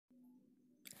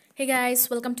Hey guys,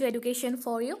 welcome to Education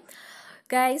for You.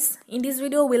 Guys, in this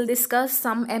video we'll discuss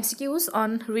some MCQs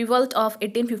on Revolt of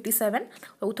 1857.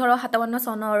 1857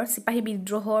 চনৰ সিপাহী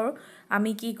বিদ্ৰোহৰ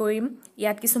আমি কি কৰিম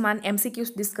ইয়াত কিছুমান MCQs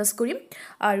ডিসকাস কৰিম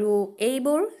আৰু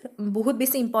এইবোৰ বহুত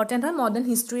বেছি ইম্পৰ্টেন্ট হয় মডাৰ্ন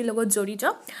হিষ্ট্ৰীৰ লগত জড়িত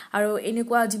আৰু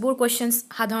এনেকুৱা যিবোৰ কোৱেশ্চনছ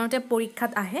সাধাৰণতে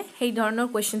পৰীক্ষাত আহে সেই ধৰণৰ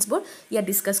কোৱেশ্চনছবোৰ ইয়াত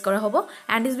ডিসকাস কৰা হ'ব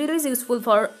and this video is useful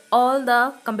for all the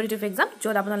competitive exam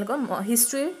য'ত আপোনালোকৰ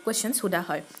হিষ্ট্ৰীৰ কোৱেশ্চনছ সোধা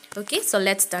হয় okay so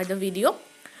let's start the video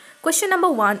question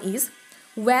number 1 is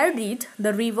where did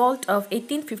the revolt of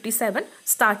 1857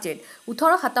 started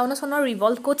 1857 চনৰ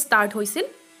revolt ক'ত start হৈছিল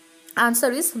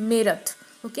answer is Meerut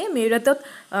okay Meerutত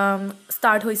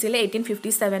start হৈছিল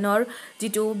 1857 অৰ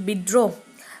যেটো বিদ্ৰোহ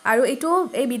আৰু এটো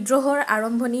এই বিদ্ৰোহৰ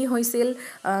আৰম্ভণি হৈছিল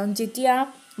যেতিয়া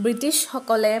ব্ৰিটিছ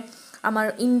সকলে আমাৰ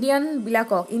ইণ্ডিয়ান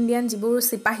বিলাকক ইণ্ডিয়ান যিবোৰ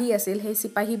সিপাহী আছিল সেই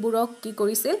সিপাহীবোৰক কি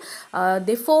কৰিছিল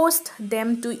they forced them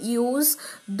to use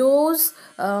those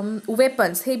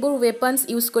weapons সেইবোৰ weapons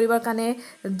ইউজ কৰিবৰ কাৰণে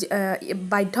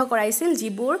বাধ্য কৰাইছিল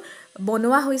যিবোৰ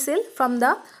বনোৱা হৈছিল from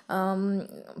the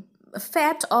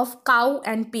fat of cow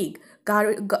and pig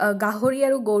গাহৰি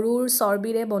আৰু গৰুৰ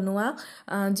চৰ্বিৰে বনোৱা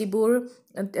যিবোৰ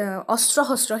অস্ত্ৰ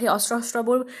সেই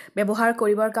অস্ত্ৰবোৰ ব্যৱহাৰ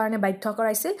কৰিবৰ কাৰণে বাধ্য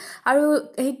কৰাইছিল আৰু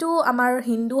এইটো আমাৰ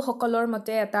হিন্দু সকলৰ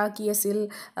মতে এটা কি আছিল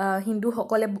হিন্দু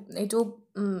সকলে এইটো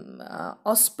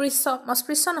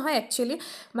অস্পৃশ্য নহয় একচুয়ালি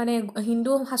মানে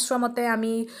হিন্দু শাস্ত্ৰ মতে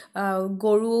আমি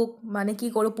গৰু মানে কি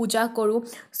কৰো পূজা কৰো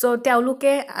সো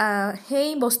তেওঁলোকে সেই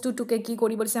বস্তুটোকে কি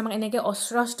কৰিব দিছে আমাক এনেকে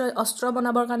অস্ত্ৰ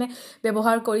বনাবৰ কাৰণে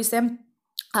ব্যৱহাৰ কৰিছে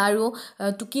আৰু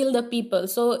to kill the people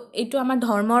so এটো আমাৰ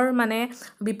ধৰ্মৰ মানে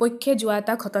বিপক্ষে যোৱা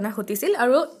এটা ঘটনা ঘটিছিল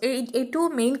আৰু এটো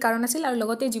মেইন কাৰণ আছিল আৰু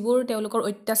লগতে যিবোৰ তেওঁলোকৰ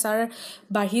অত্যাচাৰ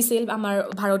বাঢ়িছিল আমাৰ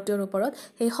ভাৰতীয়ৰ ওপৰত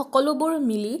সেই সকলোবোৰ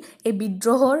মিলি এই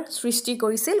বিদ্ৰোহৰ সৃষ্টি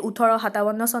কৰিছিল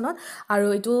 1857 চনত আৰু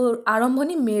এটো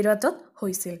আৰম্ভণি মেৰতত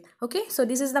হৈছিল okay so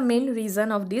this is the main reason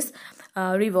of this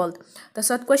revolt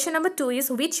so question number 2 is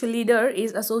which leader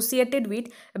is associated with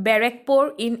Barakpur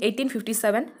in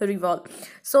 1857 revolt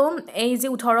so এই যে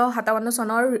 1857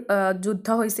 চনৰ যুদ্ধ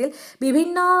হৈছিল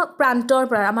বিভিন্ন প্ৰান্তৰ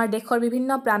পৰা আমাৰ দেশৰ বিভিন্ন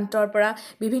প্ৰান্তৰ পৰা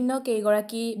বিভিন্ন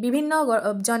কেইগৰাকী বিভিন্ন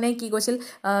জনে কি কৈছিল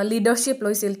লিডাৰশিপ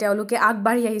লৈছিল তেওঁলোকে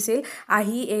আগবাঢ়ি আহিছিল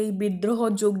আহি এই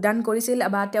বিদ্ৰোহত যোগদান কৰিছিল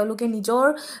বা তেওঁলোকে নিজৰ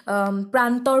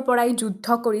প্ৰান্তৰ পৰাই যুদ্ধ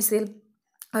কৰিছিল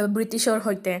ব্ৰিটিছৰ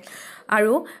হৈতে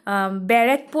আৰু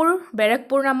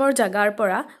বেৰাকপুৰ নামৰ জাগাৰ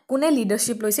পৰা কোনে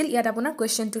লিডাৰশিপ লৈছিল ইয়াত আপোনাৰ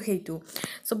কোৱেশ্চনটো হেইটো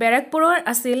সো বেৰাকপুৰৰ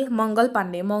আছিল মঙ্গল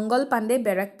পাণ্ডে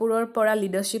বেৰাকপুৰৰ পৰা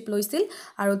লিডাৰশিপ লৈছিল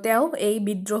আৰু তেওঁ এই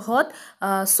বিদ্ৰোহত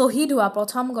শহীদ হোৱা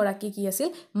প্ৰথম গৰাকী কি আছিল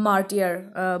মাৰ্টিয়াৰ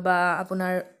বা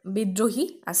আপোনাৰ বিদ্ৰোহী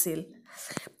আছিল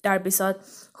তাৰ পিছত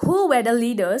who were the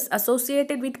leaders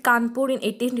associated with Kanpur in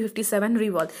 1857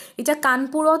 revolt এটা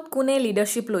কানপুৰত কোনে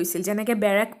লিডাৰশিপ লৈছিল যেনেকে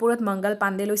বেৰাকপুৰত মঙ্গল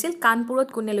পাণ্ডে লৈছিল কানপুৰত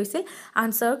কোনে লৈছিল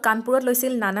আনসাৰ কানপুৰত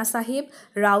লৈছিল নানা সাহেব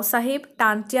ৰাও সাহেব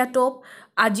Tantia top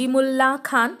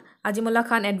Azimullah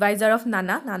Khan adviser of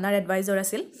নানাৰ adviser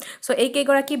আছিল সো এই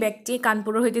কেইগৰাকী ব্যক্তি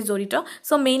কানপুৰৰ হৈতে জড়িত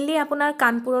সো মেইনলি আপোনাৰ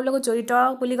কানপুৰৰ লগত জড়িত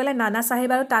বুলি গলে নানা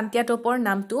সাহেব আৰু তান্তিয়া টপৰ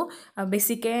নামটো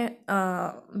বেছিকে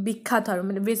বিখ্যাত আৰু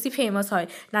মানে বেছি ফেমাস হয়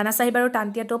নানা সাহেব আৰু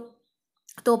তান্তিয়া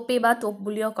টপে বা টপ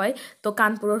বুলিও কয় তো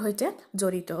কানপুৰৰ হৈতে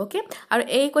জড়িত ওকে আৰু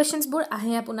এই কোৱেশ্চনছবোৰ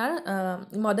আহে আপোনাৰ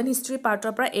মডাৰ্ন হিষ্ট্ৰী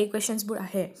পাৰ্টৰ পৰা এই কোৱেশ্চনছবোৰ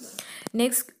আহে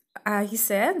next he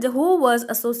said who was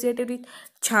associated with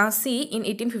Jhansi in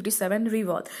 1857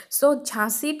 revolt so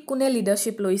Jhansit kune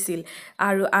leadership loisil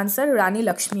aru answer Rani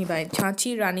Lakshmibai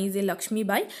Jhansi Rani je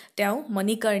Lakshmibai teo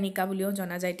Manikarnika bulio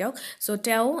jana jai teo so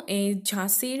teo ei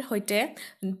Jhansir hoite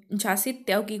Jhansit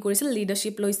teo ki korisil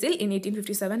leadership loisil in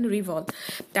 1857 revolt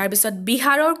tar bisot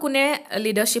Biharor kune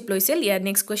leadership loisil yeah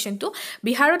next question to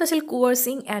Biharot asil Kuwar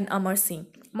Singh and Amar Singh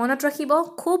মনত ৰাখিব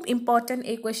খুব important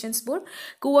এই কোৱেশ্চনছবোৰ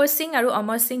কুৱাৰ সিং আৰু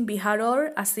অমৰ সিং বিহাৰৰ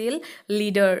আছিল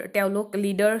leader তেওঁলোক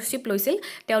leadership লৈছিল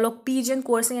তেওঁলোক পিজন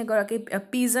কুৱাৰ সিং এগৰাকী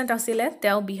পিজেন্ট আছিল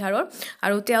তেওঁ বিহাৰৰ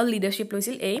আৰু তেওঁ লিডাৰশিপ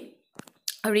লৈছিল এই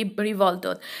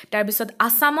ৰিভল্টত তাৰ পিছত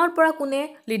আসামৰ পৰা কোনে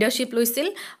লিডাৰশিপ লৈছিল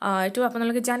এটো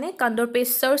আপোনালোকে জানে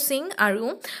কন্দৰপেশ্বৰ সিং আৰু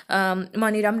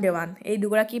মণিৰাম দেৱান এই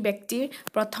দুগৰাকী ব্যক্তিৰ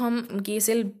প্ৰথম কি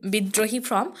আছিল বিদ্ৰোহী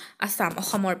ফ্ৰম আসাম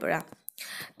অসমৰ পৰা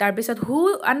তাৰ পিছত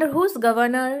under whose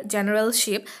governor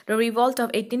generalship the revolt of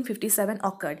 1857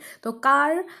 occurred তো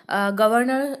কাৰ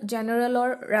গভৰ্ণৰ জেনেৰেলৰ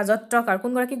ৰাজত্ব কাৰ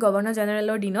কোন গৰাকী গভৰ্ণৰ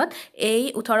জেনেৰেলৰ দিনত এই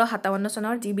 1857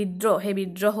 চনৰ যি বিদ্ৰোহ হে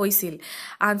বিদ্ৰোহ হৈছিল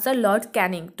আনসাৰ লৰ্ড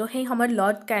ক্যানিং তো সেই সময়ত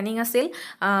লৰ্ড ক্যানিং আছিল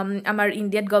আমাৰ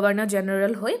ইণ্ডিয়াত গভৰ্ণৰ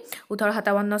জেনেৰেল হৈ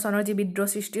 1857 চনৰ যি বিদ্ৰোহ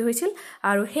সৃষ্টি হৈছিল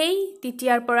আৰু সেই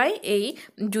তেতিয়াৰ পৰাই এই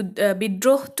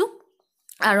বিদ্ৰোহটো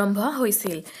আৰম্ভ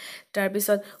হৈছিল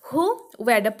তাৰপিছত who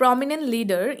were the prominent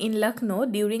leader in Lucknow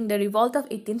during the revolt of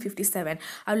 1857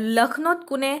 আৰু লক্ষ্ণৌত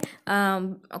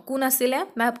কোন আছিলে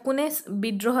বা কোনে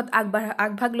বিদ্ৰোহত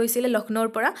আগভাগ লৈছিলে লক্ষ্ণৌৰ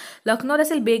পৰা লক্ষ্ণৌত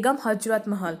আছিল বেগম হজৰত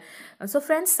মহল সো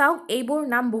ফ্ৰেণ্ডছ চাওক এইবোৰ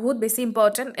নাম বহুত বেছি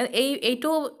ইম্পৰ্টেণ্ট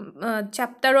এইটো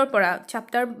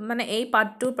চেপ্টাৰ মানে এই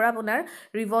পাৰ্টটোৰ পৰা আপোনাৰ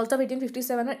ৰিভল্ট অফ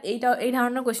 1857 এই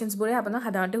ধৰণৰ কুৱেশ্যনছবোৰে আপোনাক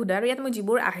সাধাৰণতে সোধে আৰু ইয়াত মই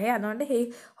যিবোৰ আহে সাধাৰণতে সেই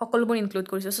সকলোবোৰ ইনক্লুড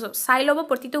কৰিছোঁ চ' চাই ল'ব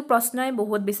প্ৰতিটো প্ৰশ্নই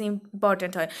বহুত বেছি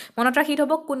ইম্পৰ্টেণ্ট হয় মনত ৰাখি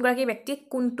থ'ব কোনগৰাকী ব্যক্তি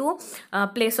কোনটো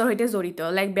প্লেচৰ সৈতে জড়িত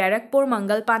লাইক বেৰাকপুৰ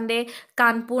মংগল পাণ্ডে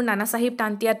কানপুৰ নানা চাহিব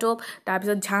তান্তিয়া টোপ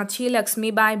তাৰপিছত ঝাঁচী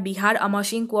লক্ষ্মীবাই বিহাৰ অমৰ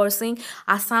সিং কোঁৱৰ সিং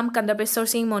আছাম কন্দৰ্পেশ্বৰ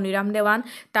সিং মণিৰাম দেৱান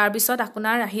তাৰপিছত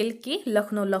আপোনাৰ আহিল কি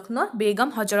লক্ষ্ণৌ বেগম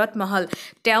হজৰত মহল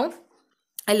তেওঁ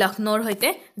লক্ষ্ণৌৰ সৈতে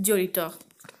জড়িত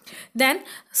Then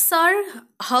Sir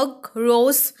Hugh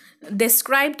Rose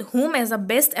described whom as the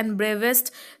best and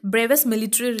bravest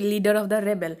military leader of the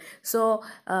rebel. So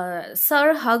Sir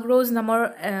Hugh Rose নামৰ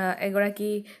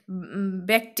এগৰাকী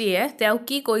ব্যক্তিয়ে তেওঁ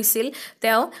কি কৈছিল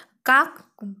তেওঁ কাক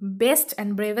বেষ্ট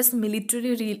এণ্ড ব্ৰেভেষ্ট মিলিটাৰী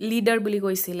লিডাৰ বুলি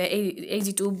কৈছিলে এই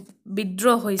যিটো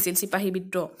বিদ্ৰোহ হৈছিল চিপাহী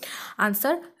বিদ্ৰোহ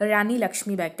আনচাৰ ৰাণী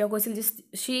লক্ষ্মীবাইক তেওঁ কৈছিল যে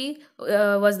শ্বি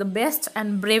was the best and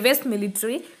ব্ৰেভেষ্ট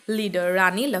military leader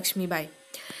Rani Lakshmibai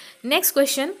Next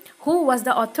question, who was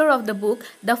the author of the book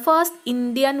The First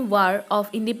Indian War of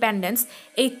Independence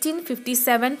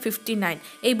 1857-59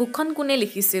 এই বুকখন কোনে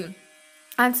লিখিছিল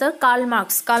Answer Karl Marx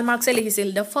লিখিছিল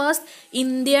The First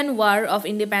Indian War of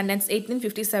Independence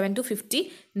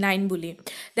 1857-59 বুলি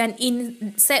Then in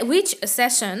which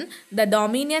session the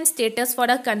dominion status for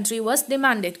the country was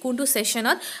demanded কোনটো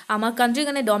সেশনত আমাৰ country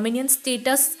কাৰণে dominion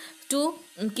status to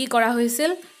কি কৰা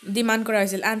হৈছিল ডিমান্ড কৰা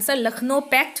হৈছিল আনসাৰ লখনৌ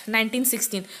পেক্ট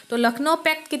 1916 তো লখনৌ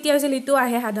পেক্ট কেতিয়া হৈছিল ইটো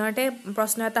আহে সাধাৰণতে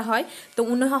প্ৰশ্ন এটা হয় তো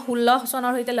 1916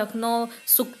 চনৰ হৈতে লখনৌ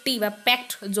চুক্তি বা পেক্ট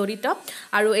জড়িত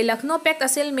আৰু এই লখনৌ পেক্ট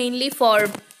আছিল mainly for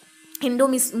Hindu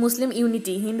Muslim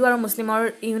unity Hindu আৰু মুছলিমৰ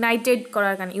ইউনাইটেড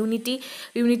কৰাৰ কাৰণে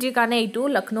ইউনিটিৰ কাৰণে এইটো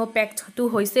লখনৌ পেক্টটো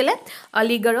হৈছিল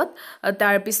আলিগড়ত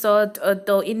তাৰ পিছত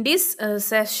তো in this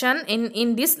session in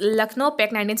this Lucknow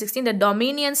পেক্ট 1916 the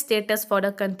dominion status for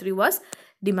the country was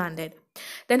demanded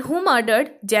then who murdered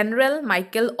General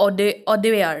Michael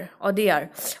Odear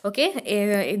okay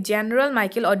General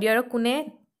Michael Odear কোনে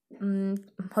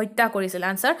হত্যা কৰিছিল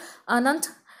আনসাৰ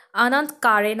আনন্দ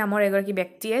কাৰে নামৰ এগৰাকী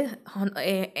ব্যক্তিয়ে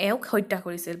এওক হত্যা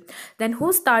কৰিছিল দেন হু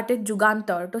ষ্টাৰ্টেড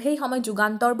যুগান্তৰ তো সেই সময়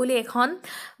যুগান্তৰ বুলি এখন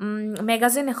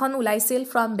মেগাজিন এখন ওলাইছিল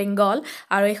ফ্ৰম বেংগল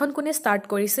আৰু এখন কোনে ষ্টাৰ্ট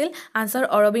কৰিছিল আনসাৰ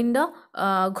অৰবিন্দ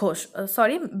ঘোষ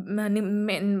সৰি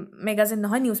মেগাজিন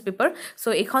নহয় নিউজ পেপাৰ সো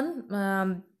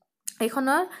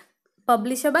এইখনৰ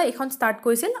publisher by এখন start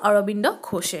কৰিছিল অৰবিন্দ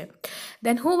ঘোষে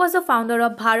then who was the founder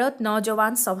of Bharat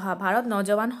নওজোৱান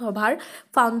সভাৰ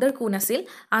founder কোন আছিল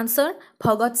answer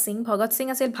ভগত সিং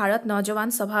আছিল ভাৰত নওজোৱান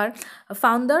সভাৰ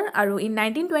founder আৰু in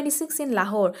 1926 in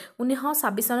Lahore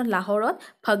 1926 চনত লাহোৰত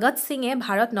ভগত সিংয়ে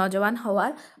ভাৰত নওজোৱান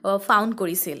সভাৰ found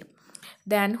কৰিছিল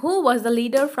then who was the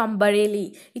leader from Bareilly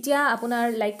ইতিয়া আপোনাৰ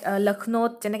লাইক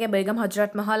লখনৌত যেনেকৈ বেগম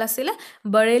হজৰত মহল আছিল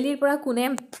বাৰেইলিৰ পৰা কোনে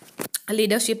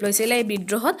লিডাৰশিপ লৈছিল এই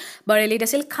বিদ্ৰোহত বাৰেইলিত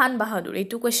আছিল খান বাহাদুৰ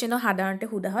এইটো কোৱেশ্চন সাধাৰণতে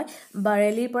সোধা হয়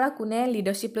বাৰেইলিৰ পৰা কোনে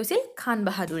লিডাৰশিপ লৈছিল খান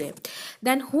বাহাদুৰে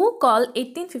then who call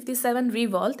 1857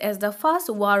 revolt as the first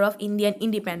war of Indian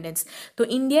independence তো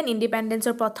ইণ্ডিয়ান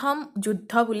ইণ্ডিপেণ্ডেন্সৰ প্ৰথম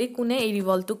যুদ্ধ বুলি কোনে এই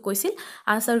ৰিভল্টক কৈছিল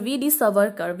আনসাৰ ভি ডি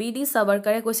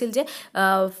সাভাৰকাৰে কৈছিল যে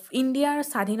ইণ্ডিয়াৰ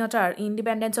স্বাধীনতাৰ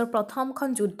ইণ্ডিপেণ্ডেন্সৰ প্ৰথমখন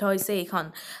যুদ্ধ হৈছে এইখন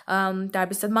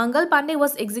তাৰপিছত মংগল পাণ্ডে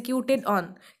ৱাজ এক্সিকিউটেড অন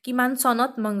কিমান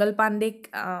চনত মংগল পাণ্ডেক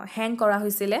হেং কৰা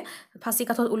হৈছিল ফাঁসী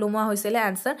কাঠত উলমোৱা হৈছিল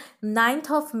answer 9th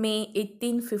of May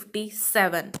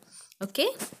 1857 okay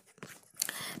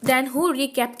then who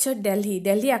recaptured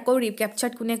Delhi আকৌ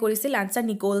recaptured কোনে কৰিছিল answer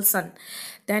Nicholson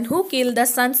then who killed the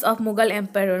sons of Mughal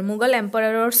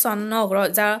emperor son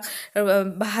ৰজা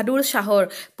বাহাদুৰ শাহৰ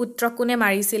পুত্ৰ কোনে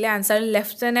মাৰিছিল answer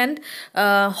lieutenant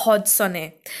হডসনে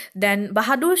then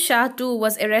Bahadur Shah too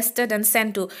was arrested and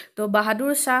sent to তো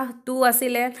বাহাদুৰ শাহ too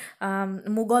আছিলে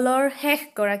মুগলৰ শেষ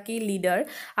গৰাকী লিডাৰ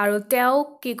আৰু তেওঁ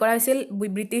কি কৰা হৈছিল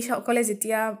ব্ৰিটিছসকলে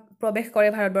যেতিয়া প্ৰৱেশ কৰে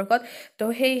ভাৰতবৰ্ষত তো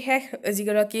সেই শেষ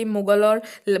যিগৰাকী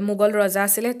মুগল ৰজা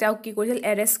আছিলে তেওঁ কি কৰিছিল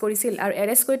এৰেষ্ট কৰিছিল আৰু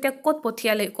এৰেষ্ট কৰি তেওঁক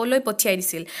কলৈ পঠিয়াই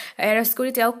দিছিল এৰেষ্ট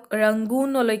কৰি তেওঁক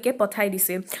ৰংগুনলৈকে পঠাই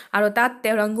দিছিল আৰু তাত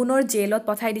তেওঁ ৰংগুনৰ জেলত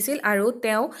পঠাই দিছিল আৰু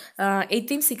তেওঁ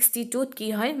 1862 কি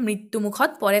হয় মৃত্যুমুখত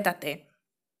পৰে তাতে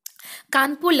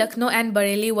Kanpur, Lucknow and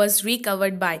Bareilly was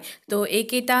recovered by তো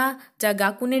এইকেইটা জাগা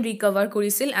কোনে ৰিকভাৰ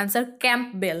কৰিছিল আনসাৰ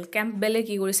কেম্পবেলে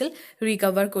কি কৰিছিল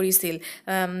ৰিকভাৰ কৰিছিল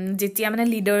যেতিয়া মানে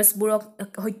লিডাৰ্ছবোৰক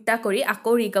হত্যা কৰি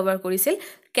আকৌ ৰিকভাৰ কৰিছিল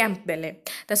কেম্পবেলে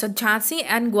তাৰপিছত ঝাঁসী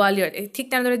এণ্ড গোৱালিয়ৰ ঠিক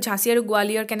তেনেদৰে ঝাঁসী আৰু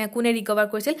গোৱালিয়ৰ কোনে ৰিকভাৰ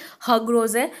কৰিছিল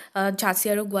হগৰোজে ঝাঁসী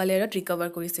আৰু গোৱালিয়ৰত ৰিকভাৰ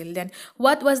কৰিছিল then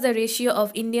what was the ratio' of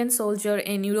Indian চলজাৰ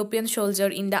and European চলজাৰ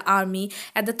in the army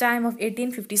at the time of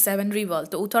 1857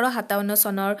 revolt 1857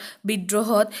 চনৰ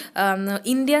বিদ্ৰোহত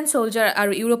ইণ্ডিয়ান চলজাৰ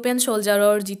আৰু ইউৰোপিয়ান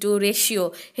চলজাৰৰ যিটো ৰেচিঅ'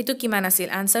 সেইটো কিমান আছিল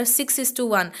আনসাৰ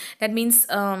 6:1 that means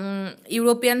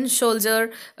ইউৰোপিয়ান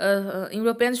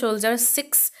চলজাৰ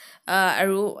 6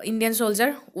 আৰু Indian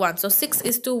চলজাৰ 1 so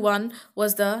 6:1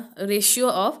 was the ratio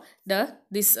of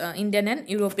this Indian and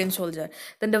European soldier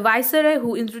then the viceroy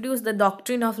who introduced the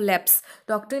doctrine of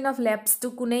lapse to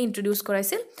kune introduce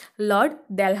koraisil Lord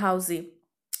Dalhousie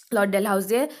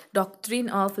doctrine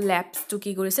of lapse to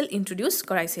ki korisil introduce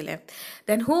koraisile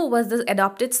then who was the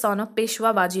adopted son of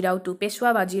Peshwa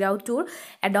Bajirao II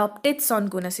adopted son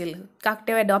kun asil kak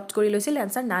te adopt kori loisil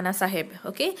answer Nana Saheb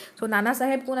okay so Nana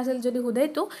Saheb kun asil jodi hudai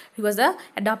to he was the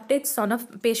adopted son of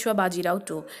Peshwa Bajirao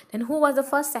II then who was the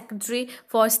first secretary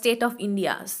for state of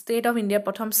India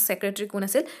prothom secretary kun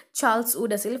asil Charles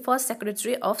Wood asil first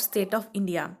secretary of state of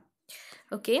India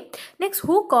okay next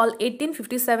who called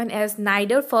 1857 as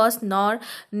neither first nor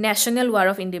national war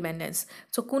of independence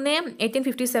so kune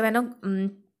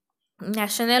 1857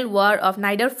 national war of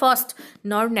neither first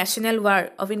nor national war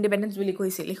of independence বুলি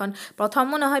কৈছিল এখন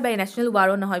প্ৰথমো নহয় বা national war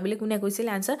নহয় বুলি কোনে কৈছিল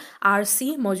answer RC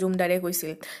মজুমদাৰে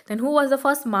কৈছিল then who was the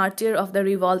first martyr of the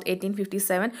revolt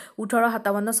 1857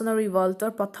 1857 চনৰ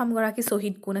ৰিভল্টৰ প্ৰথম গৰাকী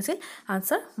শহীদ কোন আছিল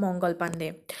answer Mangal Pandey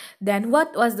then what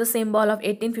was the symbol of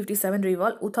 1857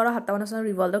 revolt 1857 চনৰ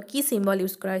ৰিভল্টৰ কি সিম্বল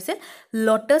ইউজ কৰা হৈছে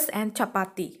lotus and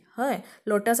chapati হয়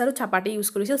lotus আৰু chapati ইউজ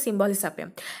কৰিছিল সিম্বল হিচাপে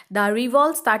the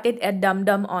revolt started at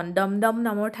dum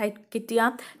নামৰ ঠাইত কেতিয়া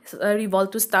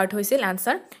ৰিভল্টটো ষ্টাৰ্ট হৈছিল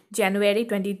answer January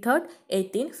 23rd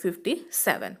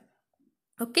 1857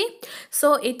 okay so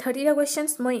এই 30টা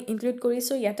কোৱেশ্চনস মই ইনক্লুড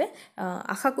কৰিছো ইয়াতে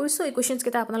আশা কৰিছো এই কোৱেশ্চনস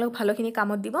কেইটা আপোনালোক ভালখিনি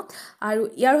কামত দিব আৰু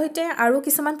ইয়াৰ হৈতে আৰু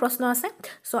কিছুমান প্ৰশ্ন আছে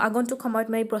সো আগন্তুক সময়ত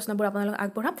মই এই প্ৰশ্নবোৰ আপোনালোক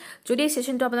আগবঢ়াম যদি এই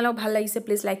সেশনটো আপোনালোক ভাল লাগিছে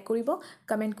প্লিজ লাইক কৰিব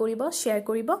কমেন্ট কৰিব শেয়াৰ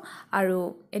কৰিব আৰু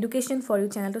এডুকেশ্যন ফৰ ইউ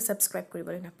চেনেলটো সাবস্ক্ৰাইব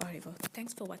কৰিবলৈ নাপাহৰিব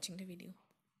thanks for watching the video